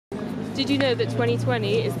Did you know that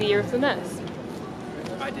 2020 is the year of the nurse?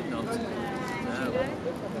 I did not. No.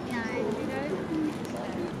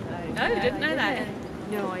 No, you didn't know that?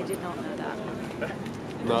 No, I did not know that.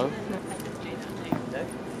 No.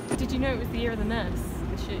 Did you know it was the year of the nurse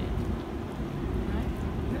this year?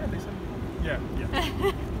 Yeah.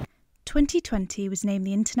 2020 was named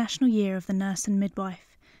the International Year of the Nurse and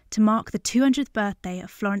Midwife to mark the 200th birthday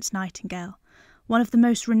of Florence Nightingale, one of the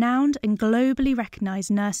most renowned and globally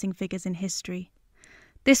recognised nursing figures in history.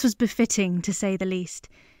 This was befitting, to say the least,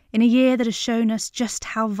 in a year that has shown us just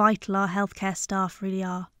how vital our healthcare staff really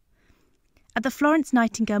are. At the Florence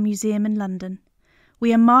Nightingale Museum in London,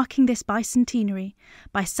 we are marking this bicentenary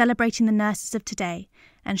by celebrating the nurses of today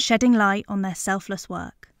and shedding light on their selfless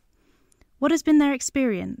work. What has been their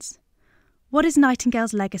experience? What is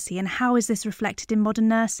Nightingale's legacy and how is this reflected in modern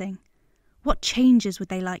nursing? What changes would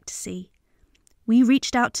they like to see? We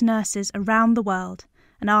reached out to nurses around the world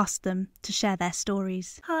and asked them to share their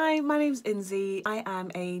stories. Hi, my name's Inzi. I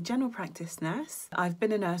am a general practice nurse. I've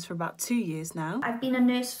been a nurse for about 2 years now. I've been a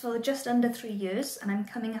nurse for just under 3 years and I'm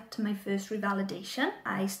coming up to my first revalidation.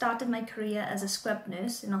 I started my career as a scrub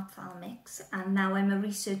nurse in ophthalmics and now I'm a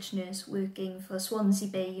research nurse working for Swansea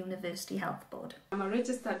Bay University Health Board. I'm a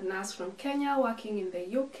registered nurse from Kenya working in the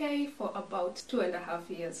UK for about 2.5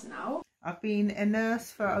 years now. I've been a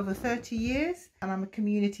nurse for over 30 years and I'm a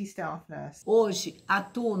community staff nurse. Hoje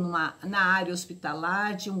atuo na área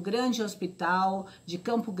hospitalar de grande hospital de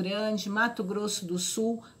Campo Grande, Mato Grosso do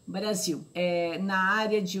Sul, Brasil. Na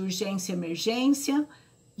área de urgência e emergência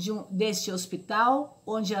deste hospital,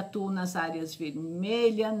 onde atuo nas áreas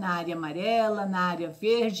vermelha, na área amarela, na área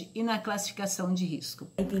verde e na classificação de risco.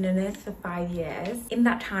 I've been a nurse for 5 years. In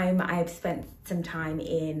that time, I've spent some time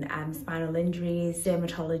in spinal injuries,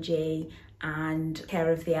 dermatology and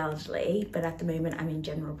care of the elderly, but at the moment I'm in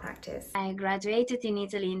general practice. I graduated in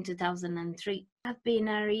Italy in 2003. I've been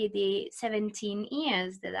already 17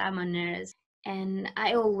 years that I'm a nurse. And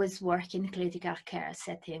I always work in critical care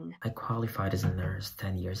setting. I qualified as a nurse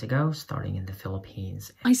 10 years ago, starting in the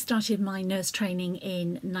Philippines. I started my nurse training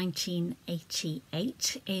in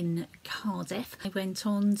 1988 in Cardiff. I went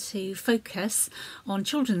on to focus on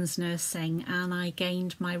children's nursing and I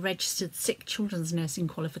gained my registered sick children's nursing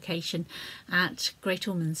qualification at Great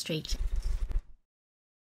Ormond Street.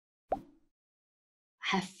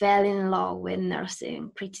 I fell in love with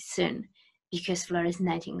nursing pretty soon because Florence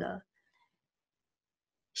Nightingale.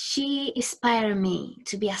 She inspired me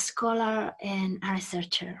to be a scholar and a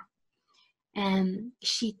researcher. And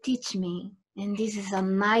she teach me, and this is a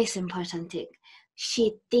nice important thing,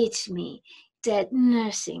 she teach me that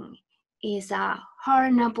nursing is a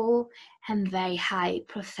honorable and very high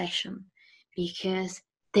profession because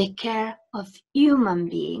the care of human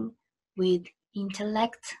being with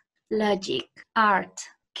intellect, logic, art,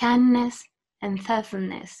 kindness, and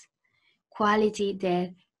thoughtfulness, quality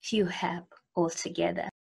that few have altogether.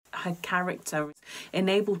 Her character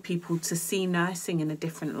enabled people to see nursing in a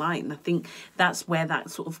different light, and I think that's where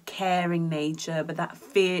that sort of caring nature, but that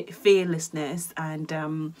fearlessness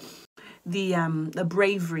and the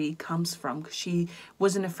bravery comes from, because she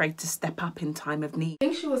wasn't afraid to step up in time of need. I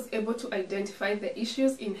think she was able to identify the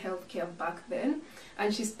issues in healthcare back then,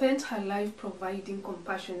 and she spent her life providing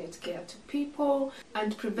compassionate care to people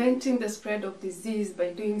and preventing the spread of disease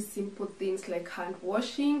by doing simple things like hand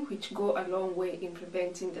washing, which go a long way in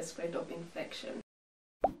preventing the spread of infection.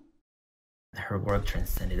 Her work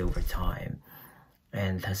transcended over time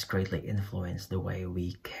and has greatly influenced the way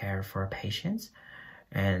we care for our patients.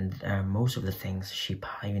 And most of the things she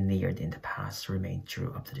pioneered in the past remain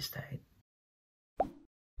true up to this day.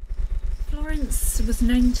 Florence was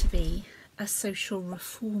known to be a social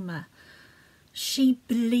reformer. She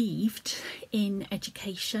believed in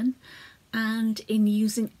education and in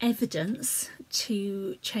using evidence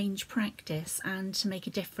to change practice and to make a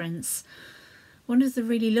difference. One of the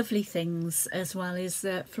really lovely things as well is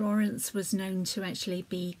that Florence was known to actually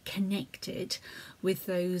be connected with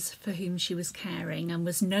those for whom she was caring and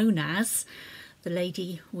was known as the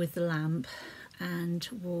lady with the lamp, and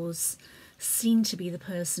was seen to be the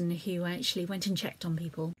person who actually went and checked on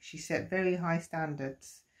people. She set very high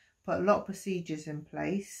standards, put a lot of procedures in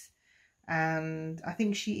place, and I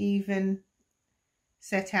think she even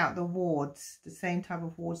set out the wards, the same type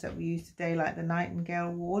of wards that we use today, like the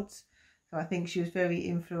Nightingale wards. So I think she was very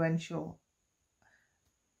influential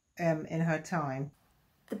in her time.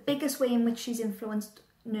 The biggest way in which she's influenced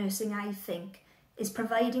nursing, I think, is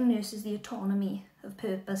providing nurses the autonomy of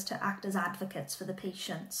purpose to act as advocates for the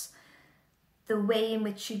patients. The way in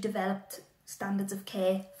which she developed standards of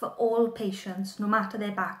care for all patients, no matter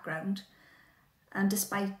their background, and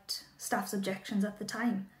despite staff's objections at the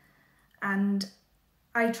time. and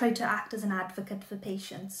I try to act as an advocate for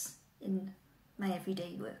patients in my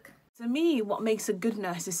everyday work. To me, what makes a good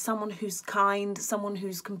nurse is someone who's kind, someone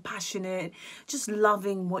who's compassionate, just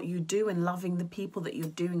loving what you do and loving the people that you're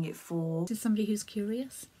doing it for. This is somebody who's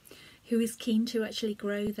curious, who is keen to actually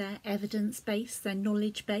grow their evidence base, their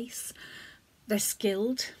knowledge base. They're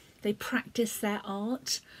skilled, they practice their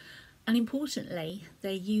art, and importantly,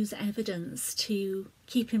 they use evidence to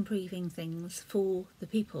keep improving things for the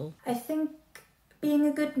people. I think being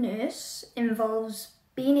a good nurse involves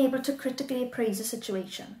being able to critically appraise a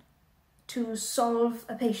situation, to solve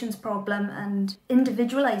a patient's problem and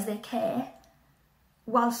individualise their care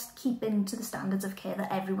whilst keeping to the standards of care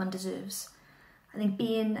that everyone deserves. I think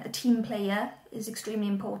being a team player is extremely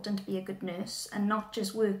important to be a good nurse, and not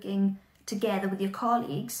just working together with your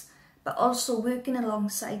colleagues, but also working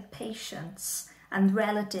alongside patients and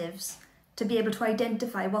relatives to be able to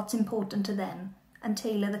identify what's important to them and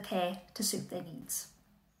tailor the care to suit their needs.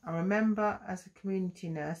 I remember as a community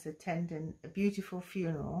nurse attending a beautiful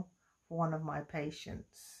funeral for one of my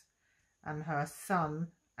patients, and her son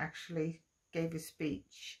actually gave a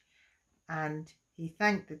speech and he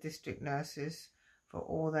thanked the district nurses for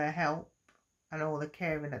all their help and all the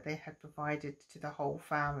caring that they had provided to the whole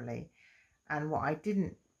family. And what I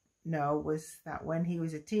didn't know was that when he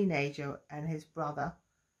was a teenager and his brother,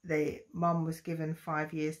 the mum was given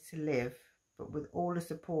 5 years to live, but with all the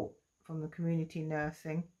support from the community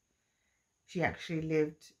nursing, she actually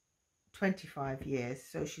lived 25 years.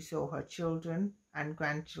 So she saw her children and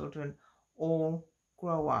grandchildren all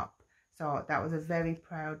grow up. So that was a very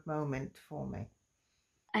proud moment for me.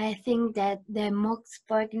 I think that the most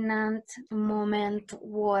poignant moment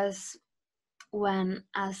was when,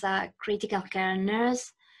 as a critical care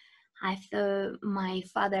nurse, I saw my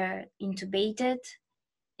father intubated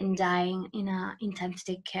and dying in an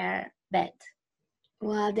intensive care bed.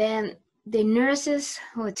 Well, then the nurses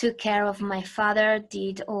who took care of my father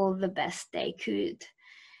did all the best they could,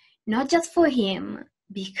 not just for him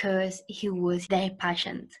because he was their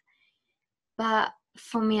patient, but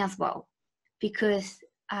for me as well, because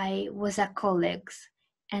I was a colleague,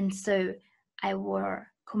 and so I were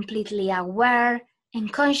completely aware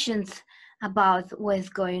and conscious about what's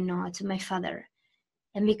going on to my father.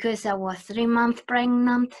 And because I was 3 months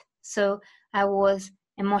pregnant, so I was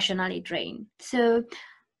emotionally drained. So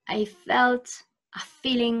I felt a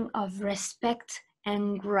feeling of respect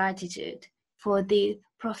and gratitude for the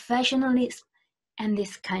professionalism and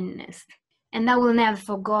this kindness. And I will never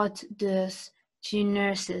forget those 2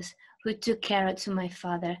 nurses who took care of my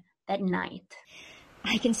father that night.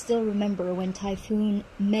 I can still remember when Typhoon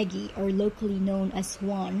Meggy, or locally known as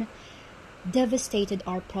Juan, devastated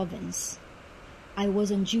our province. I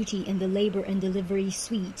was on duty in the labor and delivery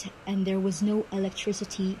suite, and there was no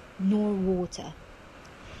electricity nor water.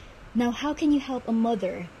 Now, how can you help a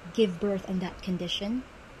mother give birth in that condition?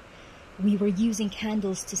 We were using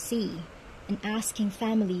candles to see and asking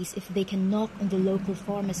families if they can knock on the local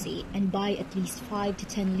pharmacy and buy at least 5 to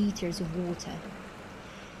 10 liters of water.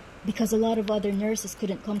 Because a lot of other nurses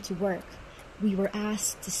couldn't come to work, we were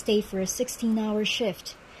asked to stay for a 16-hour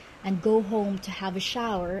shift and go home to have a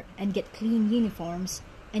shower and get clean uniforms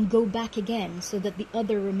and go back again so that the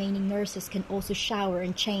other remaining nurses can also shower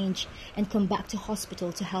and change and come back to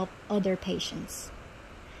hospital to help other patients.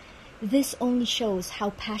 This only shows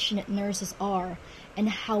how passionate nurses are and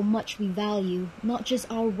how much we value not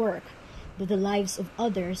just our work, but the lives of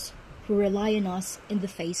others who rely on us in the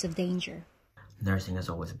face of danger. Nursing has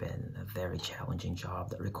always been a very challenging job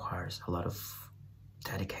that requires a lot of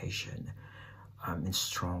dedication and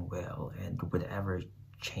strong will, and with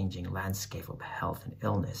ever-changing landscape of health and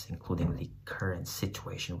illness, including the current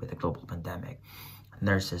situation with the global pandemic,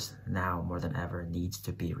 nurses now more than ever needs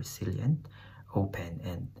to be resilient, open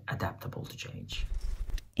and adaptable to change.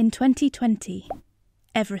 In 2020,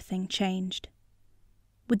 everything changed.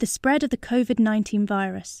 With the spread of the COVID-19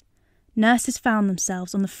 virus, nurses found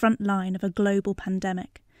themselves on the front line of a global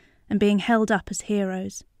pandemic and being held up as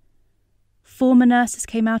heroes. Former nurses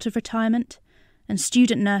came out of retirement, and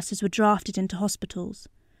student nurses were drafted into hospitals,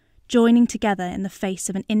 joining together in the face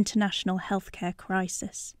of an international healthcare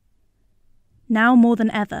crisis. Now more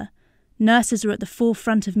than ever, nurses are at the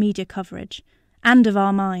forefront of media coverage and of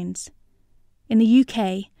our minds. In the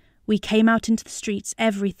UK, we came out into the streets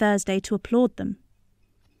every Thursday to applaud them.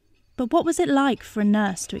 But what was it like for a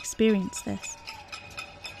nurse to experience this?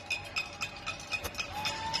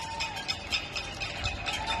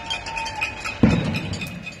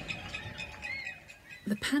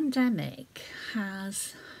 The pandemic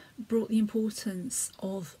has brought the importance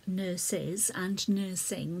of nurses and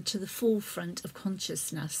nursing to the forefront of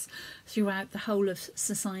consciousness throughout the whole of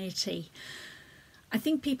society. I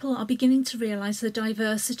think people are beginning to realise the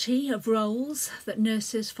diversity of roles that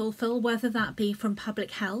nurses fulfil, whether that be from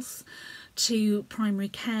public health to primary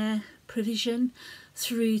care provision,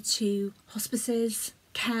 through to hospices,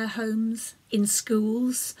 care homes, in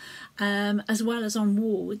schools, as well as on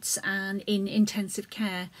wards and in intensive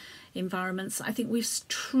care environments. I think we've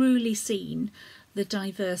truly seen the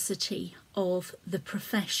diversity of the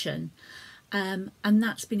profession, and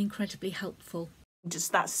that's been incredibly helpful.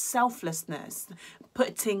 Just that selflessness,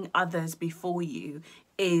 putting others before you,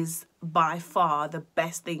 is by far the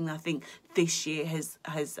best thing I think this year has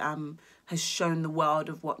shown the world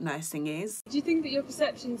of what nursing is. Do you think that your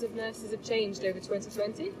perceptions of nurses have changed over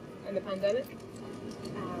 2020 and the pandemic?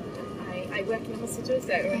 I work in a hospital,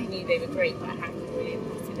 so I already knew they were great, but I hadn't really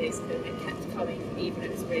anticipated them. It kept coming, even though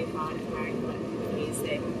it was really hard at carrying the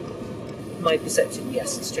music. My perception,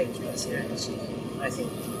 yes, has changed personally, actually. I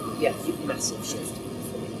think, yeah, massive shift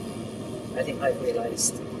for me. I think I've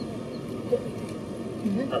realised what we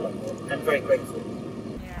do a lot more. I'm very grateful.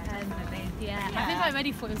 Yeah, I think I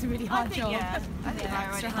already thought it was a really hard job. I think I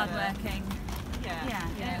extra hardworking.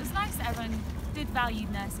 Yeah. It was nice that everyone did value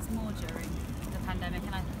nurses more during the pandemic,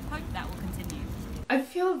 and I hope that will continue. I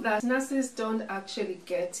feel that nurses don't actually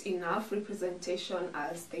get enough representation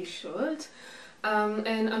as they should.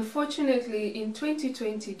 And unfortunately, in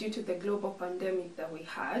 2020, due to the global pandemic that we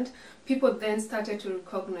had, people then started to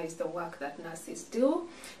recognize the work that nurses do.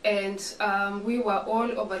 And we were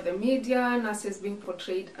all over the media, nurses being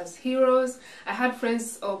portrayed as heroes. I had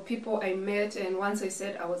friends or people I met, and once I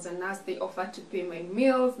said I was a nurse, they offered to pay my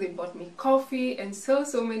meals, they bought me coffee, and so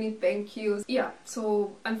many thank yous. Yeah,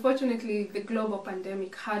 so unfortunately, the global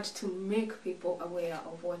pandemic had to make people aware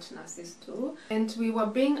of what nurses do. And we were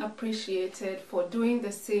being appreciated for doing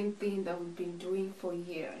the same thing that we've been doing for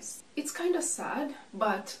years. It's kind of sad,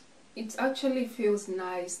 but it actually feels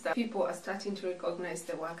nice that people are starting to recognize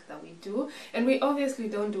the work that we do. And we obviously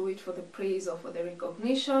don't do it for the praise or for the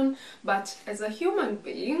recognition, but as a human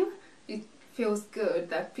being, it feels good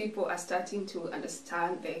that people are starting to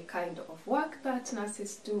understand the kind of work that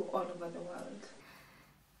nurses do all over the world.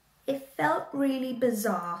 It felt really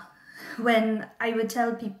bizarre when I would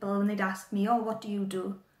tell people, when they'd ask me, oh, what do you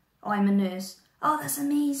do? Oh, I'm a nurse. Oh, that's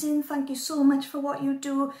amazing. Thank you so much for what you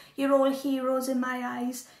do. You're all heroes in my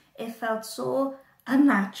eyes. It felt so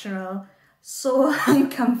unnatural, so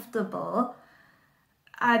uncomfortable,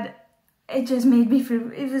 and it just made me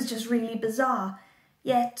feel, it was just really bizarre.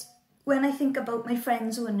 Yet, when I think about my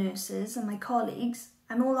friends who are nurses and my colleagues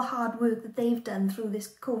and all the hard work that they've done through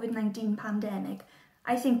this COVID-19 pandemic,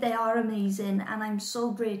 I think they are amazing, and I'm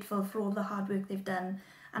so grateful for all the hard work they've done,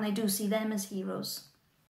 and I do see them as heroes.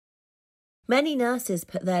 Many nurses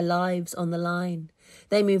put their lives on the line.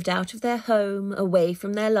 They moved out of their home, away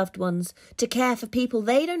from their loved ones, to care for people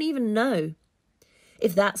they don't even know.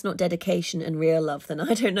 If that's not dedication and real love, then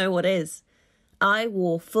I don't know what is. I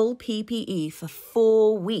wore full PPE for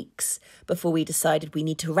 4 weeks before we decided we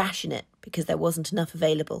need to ration it because there wasn't enough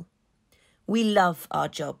available. We love our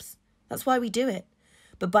jobs. That's why we do it.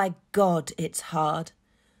 But by God, it's hard.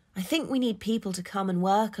 I think we need people to come and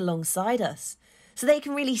work alongside us, so they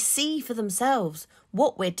can really see for themselves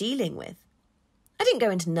what we're dealing with. I didn't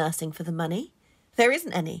go into nursing for the money. There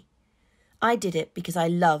isn't any. I did it because I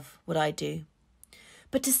love what I do.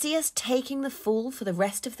 But to see us taking the fall for the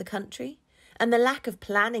rest of the country, and the lack of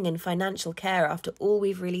planning and financial care after all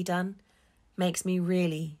we've really done, makes me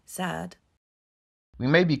really sad. We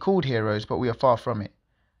may be called heroes, but we are far from it.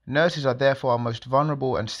 Nurses are therefore our most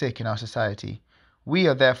vulnerable and sick in our society. We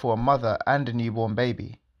are therefore a mother and a newborn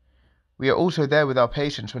baby. We are also there with our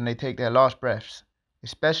patients when they take their last breaths,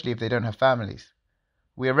 especially if they don't have families.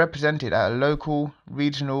 We are represented at a local,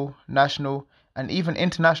 regional, national, and even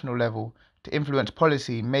international level to influence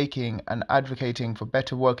policy making and advocating for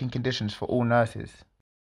better working conditions for all nurses.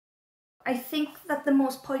 I think that the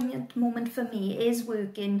most poignant moment for me is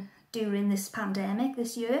working during this pandemic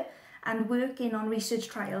this year and working on research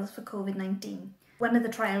trials for COVID-19. One of the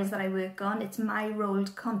trials that I work on, it's my role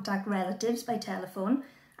to contact relatives by telephone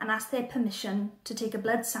and ask their permission to take a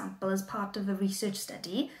blood sample as part of a research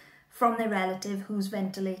study from their relative who's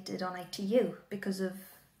ventilated on ITU because of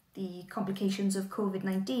the complications of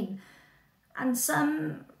COVID-19. And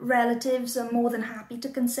some relatives are more than happy to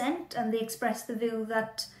consent, and they express the view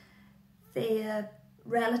that their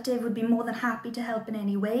relative would be more than happy to help in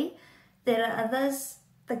any way. There are others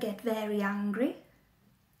that get very angry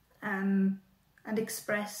and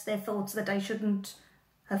express their thoughts that I shouldn't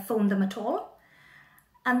have phoned them at all.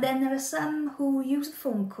 And then there are some who use the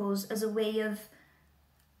phone calls as a way of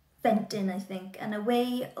venting, I think, and a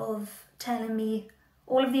way of telling me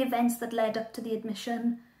all of the events that led up to the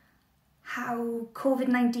admission, how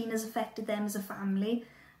COVID-19 has affected them as a family,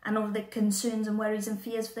 and all the concerns and worries and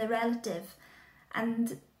fears for their relative.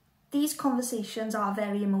 And these conversations are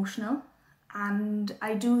very emotional, and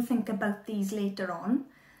I do think about these later on.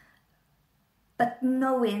 But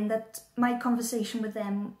knowing that my conversation with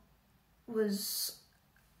them was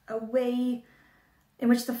a way in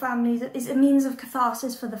which the family is a means of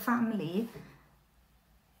catharsis for the family,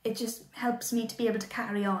 it just helps me to be able to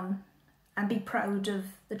carry on and be proud of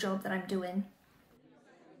the job that I'm doing.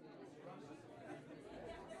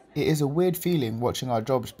 It is a weird feeling watching our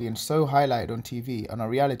jobs being so highlighted on TV and our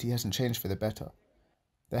reality hasn't changed for the better.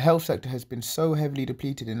 The health sector has been so heavily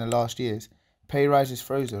depleted in the last years, pay rises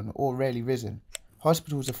frozen or rarely risen.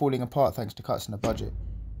 Hospitals are falling apart thanks to cuts in the budget.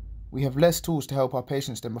 We have less tools to help our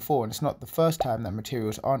patients than before, and it's not the first time that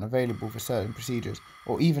materials aren't available for certain procedures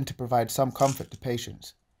or even to provide some comfort to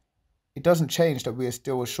patients. It doesn't change that we are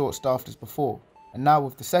still as short-staffed as before, and now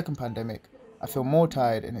with the second pandemic, I feel more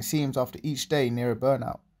tired and it seems after each day near a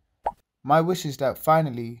burnout. My wish is that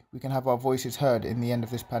finally we can have our voices heard in the end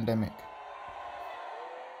of this pandemic.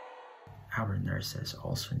 Our nurses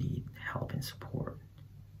also need help and support.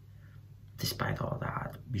 Despite all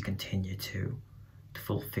that, we continue to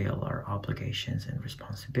fulfill our obligations and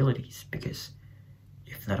responsibilities, because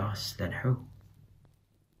if not us, then who?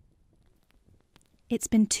 It's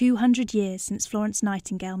been 200 years since Florence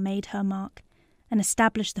Nightingale made her mark and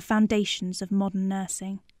established the foundations of modern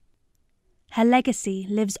nursing. Her legacy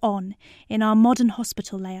lives on in our modern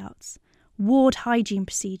hospital layouts, ward hygiene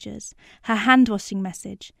procedures, her hand-washing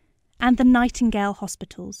message, and the Nightingale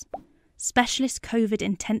hospitals, specialist COVID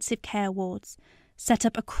intensive care wards set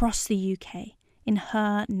up across the UK in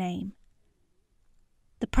her name.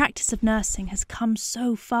 The practice of nursing has come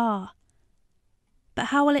so far. But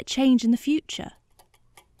how will it change in the future?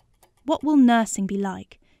 What will nursing be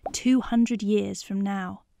like 200 years from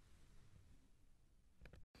now?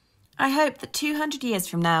 I hope that 200 years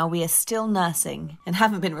from now we are still nursing and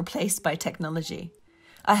haven't been replaced by technology.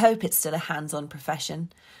 I hope it's still a hands-on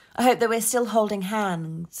profession. I hope that we're still holding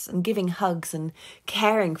hands and giving hugs and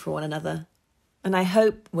caring for one another. And I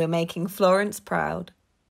hope we're making Florence proud.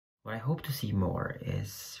 What I hope to see more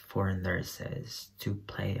is for nurses to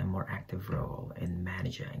play a more active role in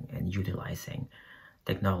managing and utilizing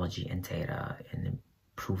technology and data in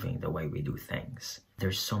improving the way we do things.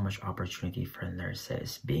 There's so much opportunity for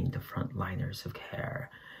nurses being the frontliners of care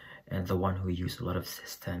and the one who use a lot of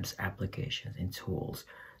systems, applications, and tools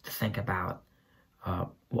to think about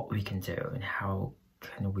what we can do and how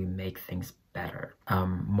can we make things better,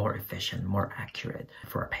 more efficient, more accurate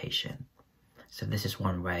for a patient. So this is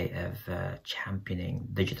one way of championing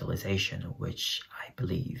digitalization, which I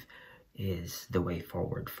believe is the way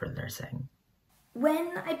forward for nursing.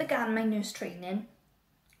 When I began my nurse training,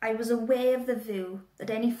 I was aware of the view that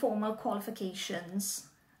any formal qualifications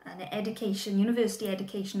and education, university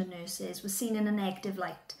education of nurses was seen in a negative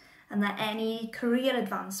light, and that any career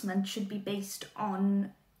advancement should be based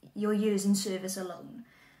on your years in service alone.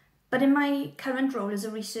 But in my current role as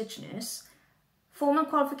a research nurse, formal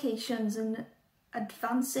qualifications and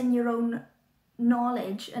advancing your own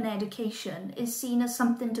knowledge and education is seen as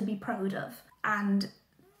something to be proud of. And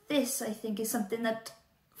this, I think, is something that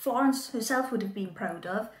Florence herself would have been proud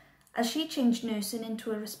of, as she changed nursing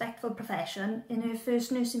into a respectful profession in her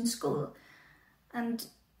first nursing school. And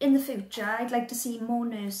in the future, I'd like to see more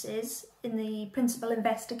nurses in the principal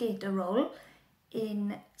investigator role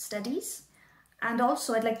in studies. And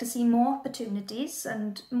also I'd like to see more opportunities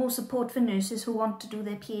and more support for nurses who want to do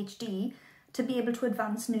their PhD to be able to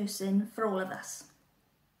advance nursing for all of us.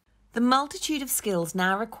 The multitude of skills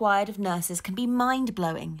now required of nurses can be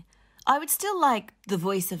mind-blowing. I would still like the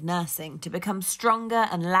voice of nursing to become stronger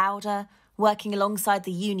and louder, working alongside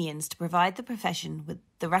the unions to provide the profession with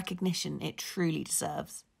the recognition it truly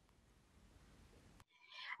deserves.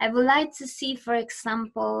 I would like to see, for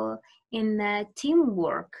example, in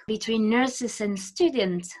teamwork between nurses and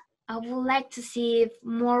students, I would like to see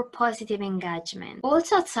more positive engagement.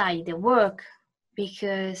 Also outside the work,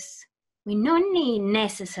 because we don't need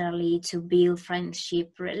necessarily to build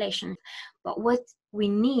friendship relations, but what we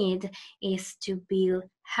need is to build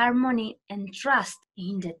harmony and trust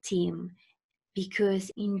in the team, because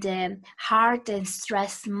in the hard and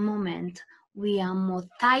stressed moment, we are more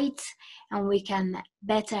tight and we can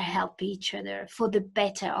better help each other for the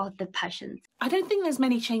better of the patients. I don't think there's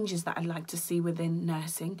many changes that I'd like to see within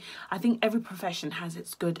nursing. I think every profession has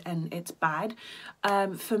its good and its bad.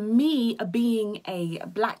 For me, being a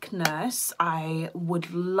black nurse, I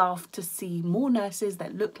would love to see more nurses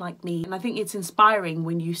that look like me. And I think it's inspiring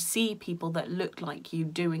when you see people that look like you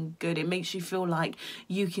doing good. It makes you feel like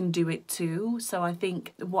you can do it too. So I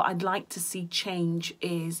think what I'd like to see change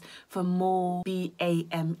is for more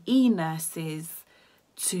BAME nurses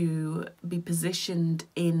to be positioned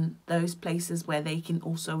in those places where they can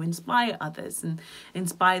also inspire others and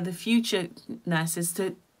inspire the future nurses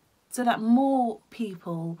so that more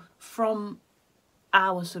people from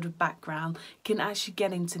our sort of background can actually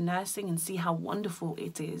get into nursing and see how wonderful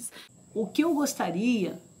it is. O que eu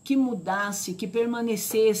gostaria que mudasse, que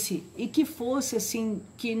permanecesse e que fosse assim,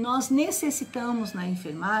 que nós necessitamos na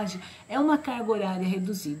enfermagem é uma carga horária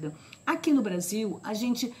reduzida. Aqui no Brasil, a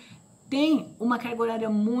gente tem uma carga horária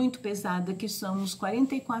muito pesada, que são os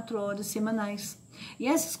 44 horas semanais. E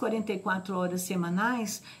essas 44 horas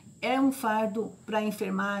semanais é um fardo para a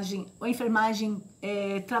enfermagem. A enfermagem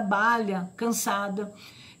trabalha cansada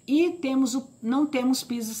e não temos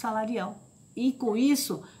piso salarial. E com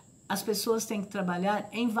isso, as pessoas têm que trabalhar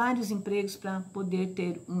em vários empregos para poder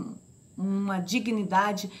ter uma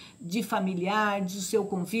dignidade de familiar, do seu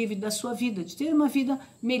convívio, da sua vida, de ter uma vida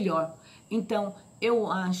melhor. Então,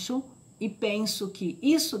 eu acho e penso que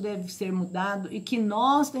isso deve ser mudado e que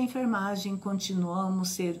nós da enfermagem continuamos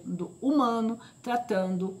sendo humano,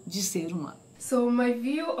 tratando de ser humano. So my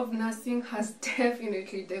view of nursing has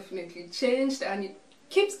definitely changed, and it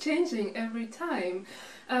keeps changing every time.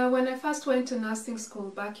 When I first went to nursing school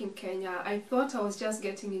back in Kenya, I thought I was just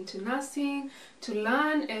getting into nursing to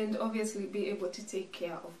learn and obviously be able to take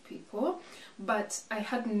care of people. But I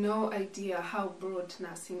had no idea how broad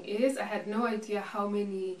nursing is. I had no idea how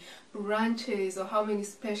many branches or how many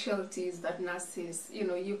specialties that nurses,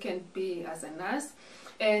 you can be as a nurse.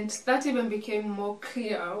 And that even became more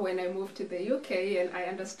clear when I moved to the UK and I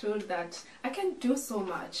understood that I can do so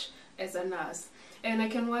much as a nurse. And I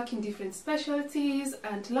can work in different specialties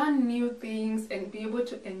and learn new things and be able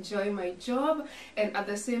to enjoy my job and at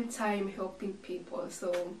the same time helping people.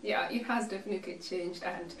 So yeah, it has definitely changed,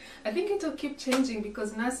 and I think it will keep changing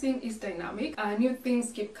because nursing is dynamic. New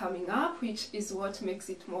things keep coming up, which is what makes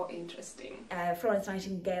it more interesting. Florence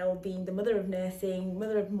Nightingale, being the mother of nursing,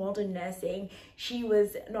 mother of modern nursing, she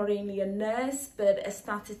was not only a nurse but a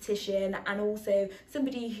statistician and also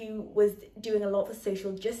somebody who was doing a lot for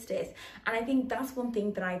social justice. And I think that's one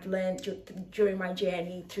thing that I've learned during my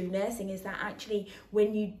journey through nursing, is that actually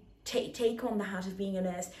when you take on the hat of being a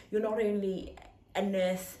nurse, you're not only a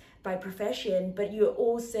nurse by profession, but you're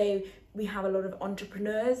also, we have a lot of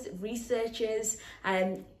entrepreneurs, researchers,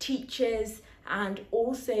 teachers, and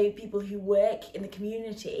also people who work in the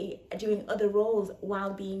community doing other roles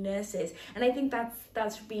while being nurses. And I think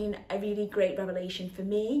that's been a really great revelation for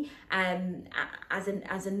me as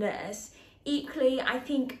a nurse. Equally, I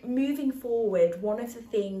think moving forward, one of the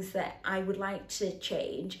things that I would like to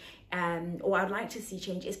change or I'd like to see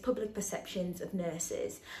change is public perceptions of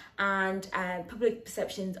nurses and public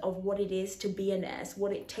perceptions of what it is to be a nurse,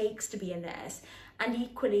 what it takes to be a nurse, and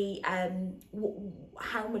equally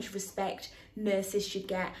how much respect nurses should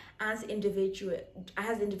get as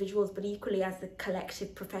individuals, but equally as the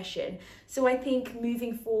collective profession. So I think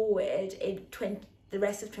moving forward in the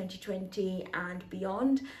rest of 2020 and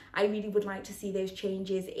beyond, I really would like to see those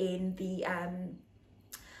changes in the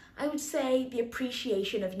I would say the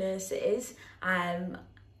appreciation of nurses,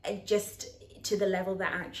 just to the level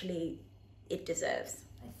that actually it deserves.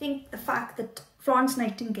 I think the fact that Florence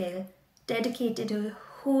Nightingale dedicated her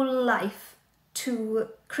whole life to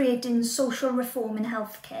creating social reform in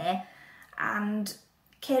healthcare and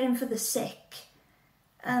caring for the sick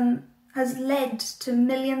has led to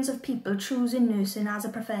millions of people choosing nursing as a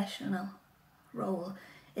professional role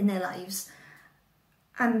in their lives.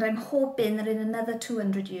 And I'm hoping that in another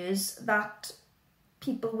 200 years that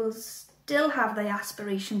people will still have the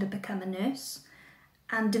aspiration to become a nurse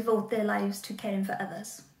and devote their lives to caring for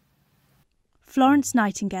others. Florence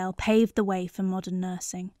Nightingale paved the way for modern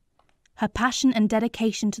nursing. Her passion and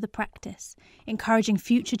dedication to the practice, encouraging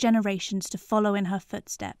future generations to follow in her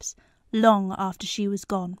footsteps long after she was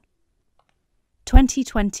gone.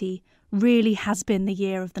 2020 really has been the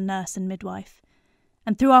year of the nurse and midwife,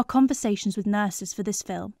 and through our conversations with nurses for this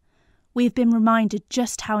film, we have been reminded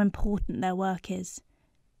just how important their work is,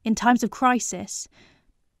 in times of crisis,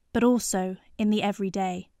 but also in the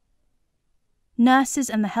everyday. Nurses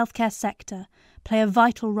and the healthcare sector play a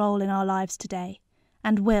vital role in our lives today,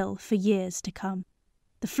 and will for years to come.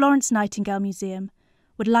 The Florence Nightingale Museum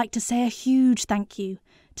would like to say a huge thank you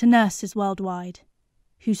to nurses worldwide,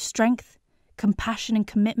 whose strength, compassion and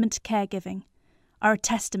commitment to caregiving are a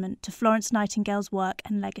testament to Florence Nightingale's work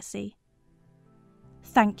and legacy.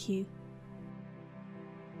 Thank you.